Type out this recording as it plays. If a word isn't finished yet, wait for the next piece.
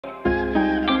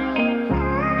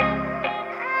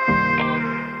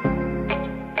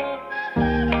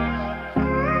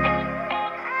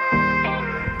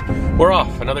We're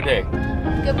off, another day.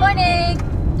 Good morning.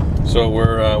 So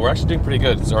we're actually doing pretty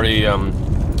good. It's already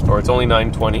or it's only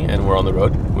 9:20 and we're on the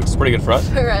road, which is pretty good for us.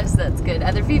 For us, that's good.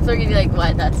 Other people are gonna be like,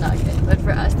 "What? That's not good." But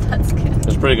for us, that's good.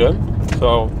 It's pretty good.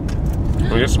 So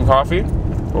we get some coffee.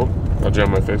 Oh, I'll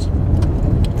jam my face.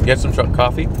 Get some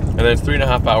coffee, and then it's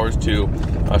 3.5 hours to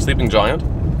Sleeping Giant,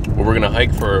 where we're gonna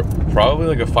hike for probably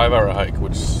like a 5-hour hike,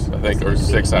 which I think or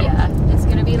 6 hours. Yeah, it's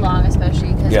gonna be long,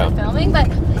 especially because we're filming, but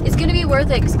it's gonna be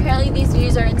worth it because apparently these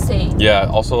views are insane. Yeah.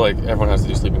 Also, like everyone has to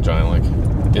do Sleeping Giant. Like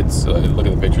it's look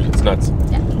at the pictures. It's nuts.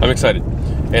 Yeah. I'm excited.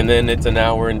 And then it's an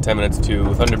hour and 10 minutes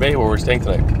to Thunder Bay, where we're staying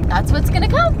tonight. That's what's gonna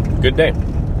come. Good day.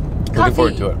 Looking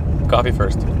forward to it. Coffee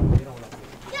first.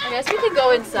 I guess we could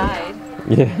go inside.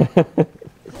 Yeah.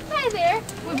 Hi there.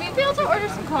 Would we be able to order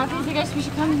some coffees? I guess we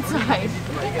should come inside.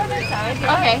 Come inside.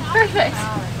 Okay, perfect.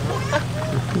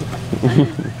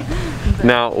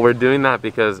 Now we're doing that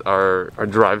because our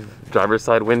driver's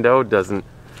side window doesn't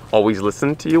always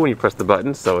listen to you when you press the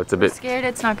button, so it's a bit scared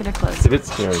it's not gonna close. It's a bit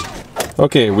scary.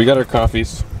 Okay, we got our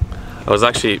coffees. I was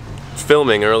actually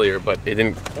filming earlier, but it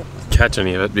didn't catch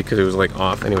any of it because it was like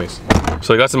off. Anyways,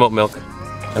 so we got some oat milk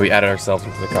and we added ourselves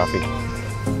into the coffee.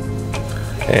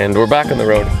 And we're back on the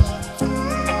road.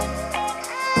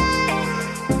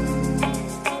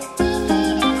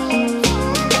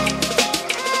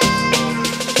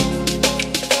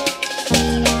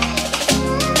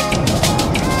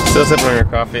 Still sipping on your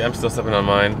coffee. I'm still sipping on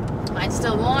mine. Mine's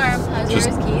still warm. How's yours,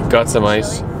 Keith? Got some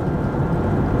ice.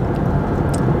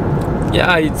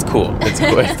 Yeah, it's cool. It's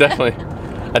cool. It's definitely,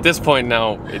 at this point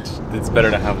now, it's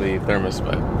better to have the thermos,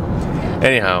 but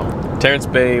anyhow, Terrace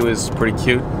Bay was pretty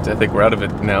cute. I think we're out of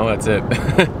it now. That's it.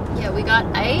 Yeah, we got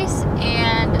ice,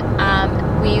 and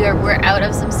we're out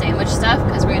of some sandwich stuff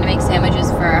because we're gonna make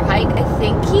sandwiches for our hike. I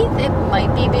think, Keith, it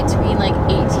might be between like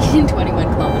 18 and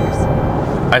 21 kilometers.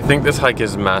 I think this hike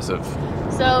is massive.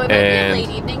 So it might be a late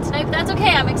evening tonight, but that's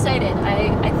okay. I'm excited.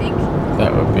 I think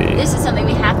that would be. This is something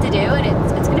we have to do, and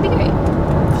it's gonna be great.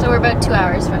 So we're about 2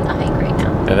 hours from the hike right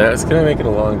now. And that's gonna make it a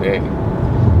long day.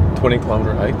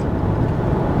 20-kilometer hike.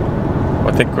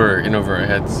 I think we're in over our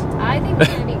heads. I think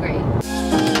it's gonna be great.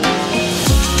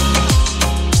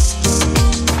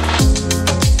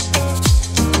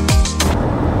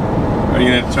 Are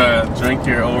you gonna try to drink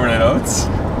your overnight oats?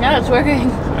 No, it's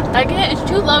working. It's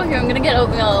too low here. I'm gonna get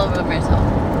oatmeal all over myself.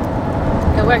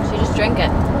 It works. You just drink it.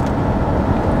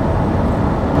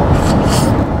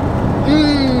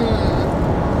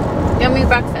 Yummy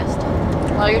breakfast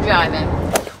while you're driving.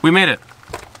 We made it.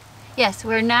 Yes,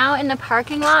 we're now in the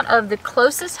parking lot of the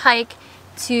closest hike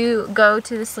to go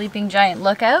to the Sleeping Giant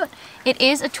lookout. It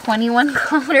is a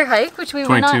 21-kilometer hike, which we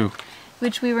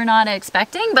were not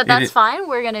expecting, but that's fine.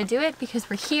 We're gonna do it because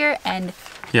we're here, and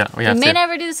we may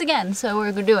never do this again, so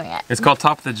we're doing it. It's called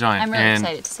Top of the Giant. I'm really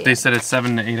excited to see it. They said it's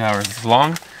 7 to 8 hours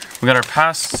long. We got our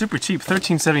pass super cheap,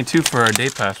 $13.72 for our day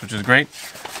pass, which is great.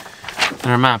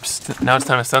 And our maps. Now it's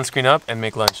time to sunscreen up and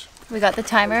make lunch. We got the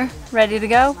timer ready to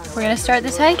go. We're gonna start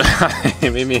this hike.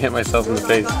 It made me hit myself in the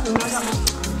face.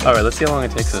 All right, let's see how long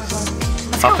it takes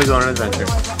us. Off we go on an adventure.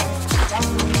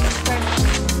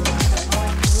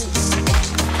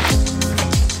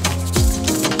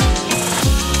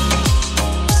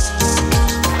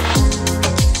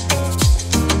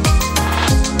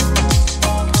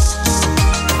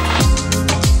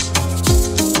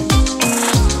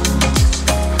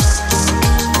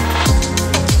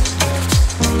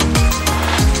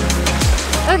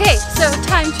 Okay, so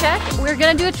time check. We're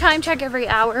gonna do a time check every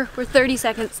hour. We're 30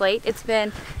 seconds late. It's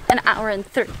been an hour and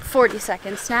 40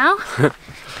 seconds now.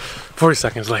 40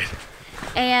 seconds late.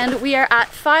 And we are at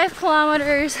 5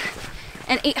 kilometers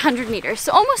and 800 meters,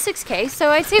 so almost 6K. So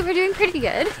I'd say we're doing pretty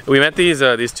good. We met these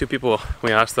two people.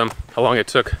 We asked them how long it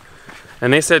took,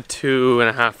 and they said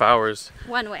 2.5 hours.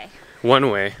 One way.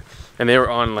 One way, and they were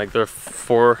on like their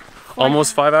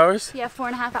almost 5 hours. Yeah,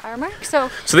 4.5 hour mark. So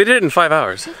they did it in 5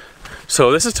 hours.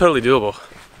 So this is totally doable.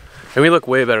 And we look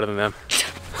way better than them.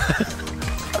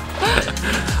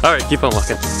 All right, keep on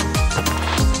walking.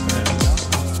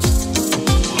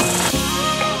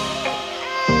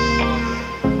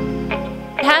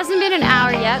 It hasn't been an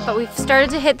hour yet, but we've started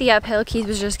to hit the uphill. Keith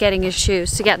was just getting his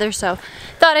shoes together, so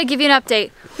thought I'd give you an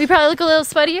update. We probably look a little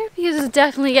sweatier because it's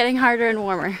definitely getting harder and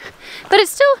warmer. But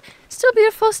it's still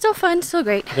beautiful, still fun, still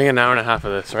great. I think an hour and a half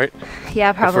of this, right?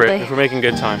 Yeah, probably. If we're making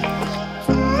good time.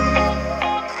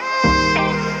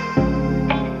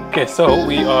 Okay, so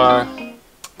we are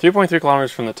 3.3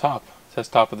 kilometers from the top. It says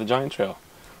Top of the Giant Trail.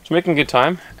 So we're making good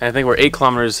time. And I think we're 8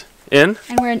 kilometers in.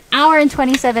 And we're an hour and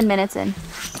 27 minutes in.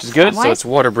 Which is good, so it's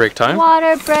water break time.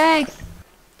 Water break.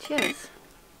 Cheers.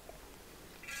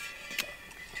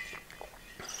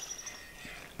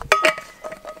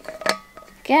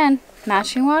 Again,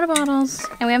 matching water bottles.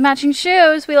 And we have matching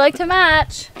shoes. We like to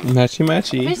match. Matchy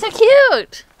matchy. They're so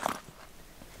cute.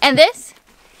 And this,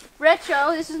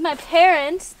 retro, this is my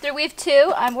parents. We have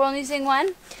two, we're only using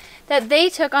one, that they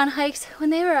took on hikes when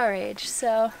they were our age.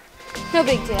 So, no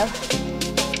big deal.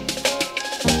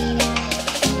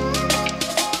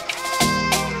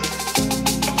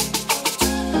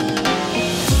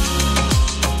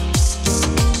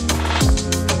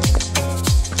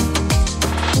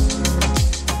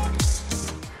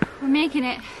 Making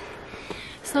it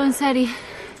slow and steady.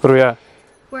 What are we at?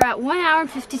 We're at 1 hour and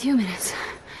 52 minutes.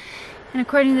 And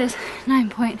according to this,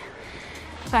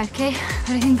 9.5K,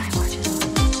 but I think my watch is on.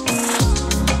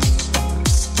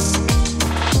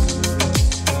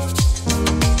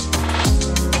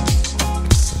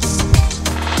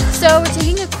 So we're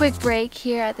taking a quick break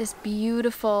here at this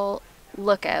beautiful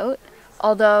lookout,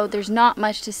 although there's not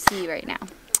much to see right now.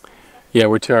 Yeah,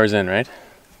 we're 2 hours in, right?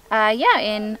 Yeah,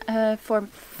 in four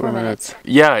minutes.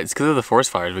 Yeah, it's because of the forest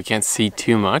fires. We can't see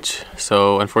too much,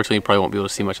 so unfortunately you probably won't be able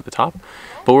to see much at the top.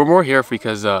 But we're more here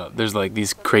because there's like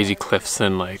these crazy cliffs,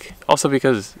 and like also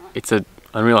because it's an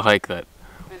unreal hike that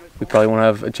we probably won't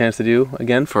have a chance to do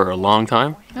again for a long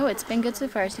time. Oh, it's been good so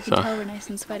far, so you can tell we're nice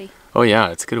and sweaty. Oh yeah,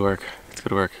 it's good work. It's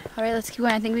good work. All right, let's keep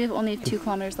going. I think we have only 2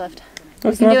 kilometers left.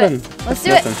 That's we can nothing. do it. Let's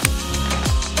do it.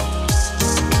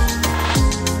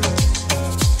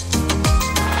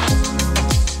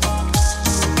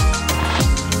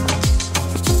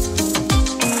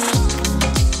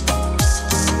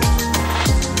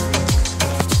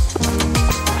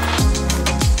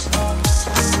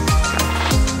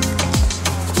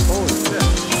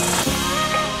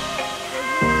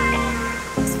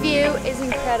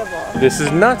 This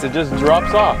is nuts, it just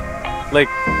drops off. Like,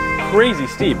 crazy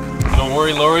steep. Don't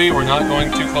worry, Lori, we're not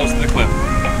going too close to the cliff.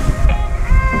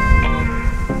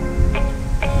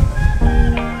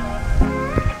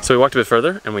 So we walked a bit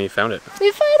further and we found it. We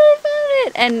finally found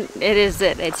it! And it is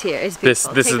it, it's here, it's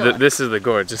beautiful. This is the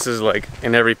gorge. This is like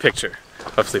in every picture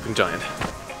of Sleeping Giant.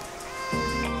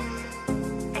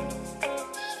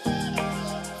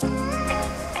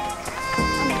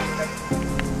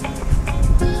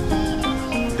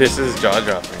 This is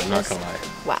jaw-dropping, I'm not gonna lie.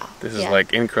 Wow. This is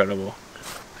like incredible.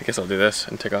 I guess I'll do this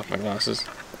and take off my glasses.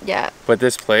 Yeah. But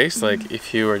this place, like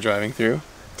if you were driving through.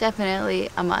 Definitely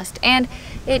a must. And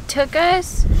it took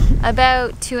us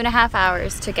about 2.5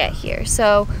 hours to get here.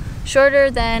 So shorter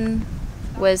than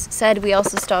was said. We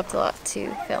also stopped a lot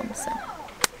to film, so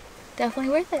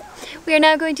definitely worth it. We are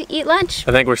now going to eat lunch.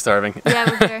 I think we're starving. Yeah,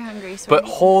 we're very hungry. So but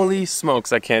holy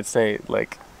smokes, I can't say,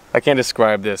 like, I can't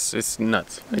describe this. It's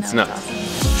nuts. It's nuts.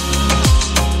 Awesome.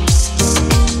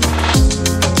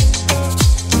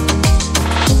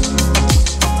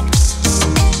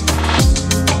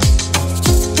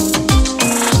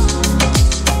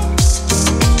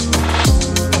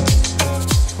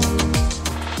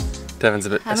 Devin's a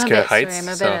bit scared of heights. I'm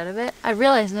a bit out of it. I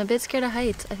realize I'm a bit scared of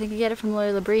heights. I think I get it from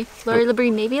Lori Labrie. Lori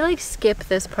Labrie, maybe like skip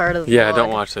this part of the vlog. Don't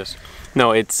watch this. No,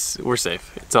 we're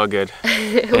safe. It's all good. We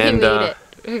made it.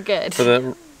 We're good. For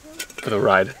the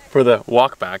ride, for the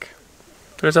walk back,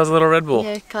 there's a little Red Bull.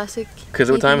 Yeah, classic. Because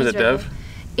what time is it, Dev?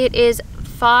 It is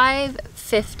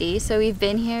 5:50, so we've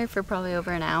been here for probably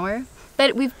over an hour.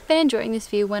 But we've been enjoying this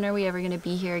view. When are we ever going to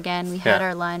be here again? We had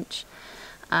our lunch.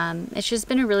 It's just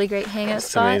been a really great hangout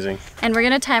spot. It's amazing. And we're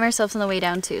going to time ourselves on the way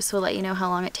down too, so we'll let you know how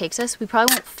long it takes us. We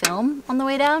probably won't film on the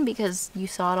way down because you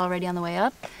saw it already on the way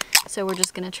up. So we're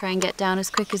just going to try and get down as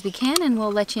quick as we can, and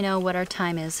we'll let you know what our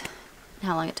time is and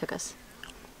how long it took us.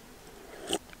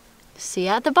 See you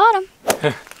at the bottom.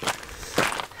 I'm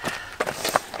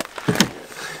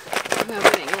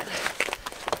opening it.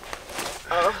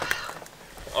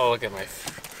 Oh, look at my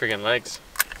friggin' legs.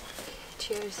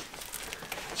 Cheers.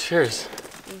 Cheers.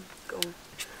 Go.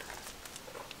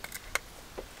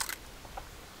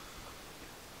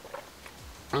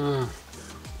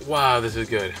 Wow, this is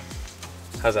good.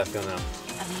 How's that feel now?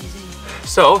 Amazing.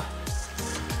 So,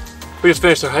 we just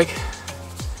finished our hike.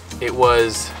 It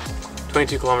was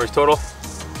 22 kilometers total.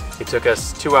 It took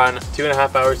us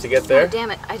 2.5 hours to get there. Oh,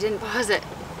 damn it, I didn't pause it.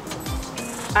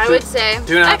 I would say,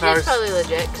 2.5 hours. It's probably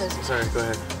legit, because Sorry, go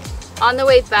ahead. On the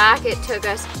way back, it took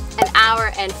us 1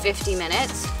 hour and 50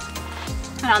 minutes.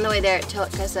 And on the way there, it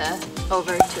took us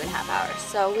over 2.5 hours.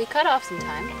 So we cut off some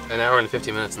time. 1 hour and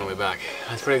 50 minutes on the way back.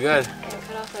 That's pretty good. Yeah, we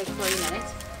cut off like 40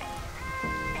 minutes.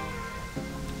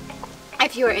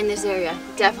 If you are in this area,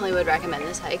 definitely would recommend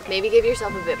this hike. Maybe give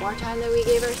yourself a bit more time than we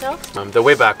gave ourselves. The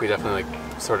way back, we definitely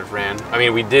sort of ran. I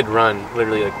mean, we did run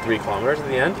literally like 3 kilometers at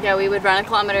the end. Yeah, we would run 1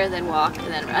 kilometer, then walk, and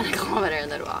then run 1 kilometer,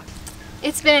 and then walk.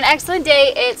 It's been an excellent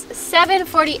day. It's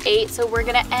 7:48, so we're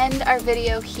gonna end our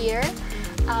video here.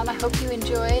 I hope you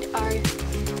enjoyed our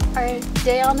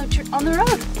day on the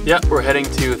road. Yeah, we're heading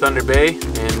to Thunder Bay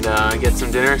and get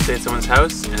some dinner, stay at someone's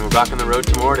house, and we're back on the road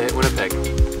tomorrow to hit Winnipeg.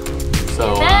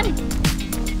 So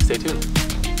stay tuned.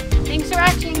 Thanks for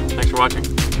watching. Thanks for watching.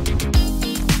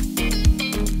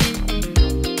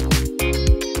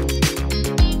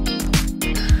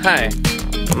 Hi,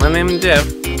 my name is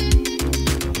Jeff.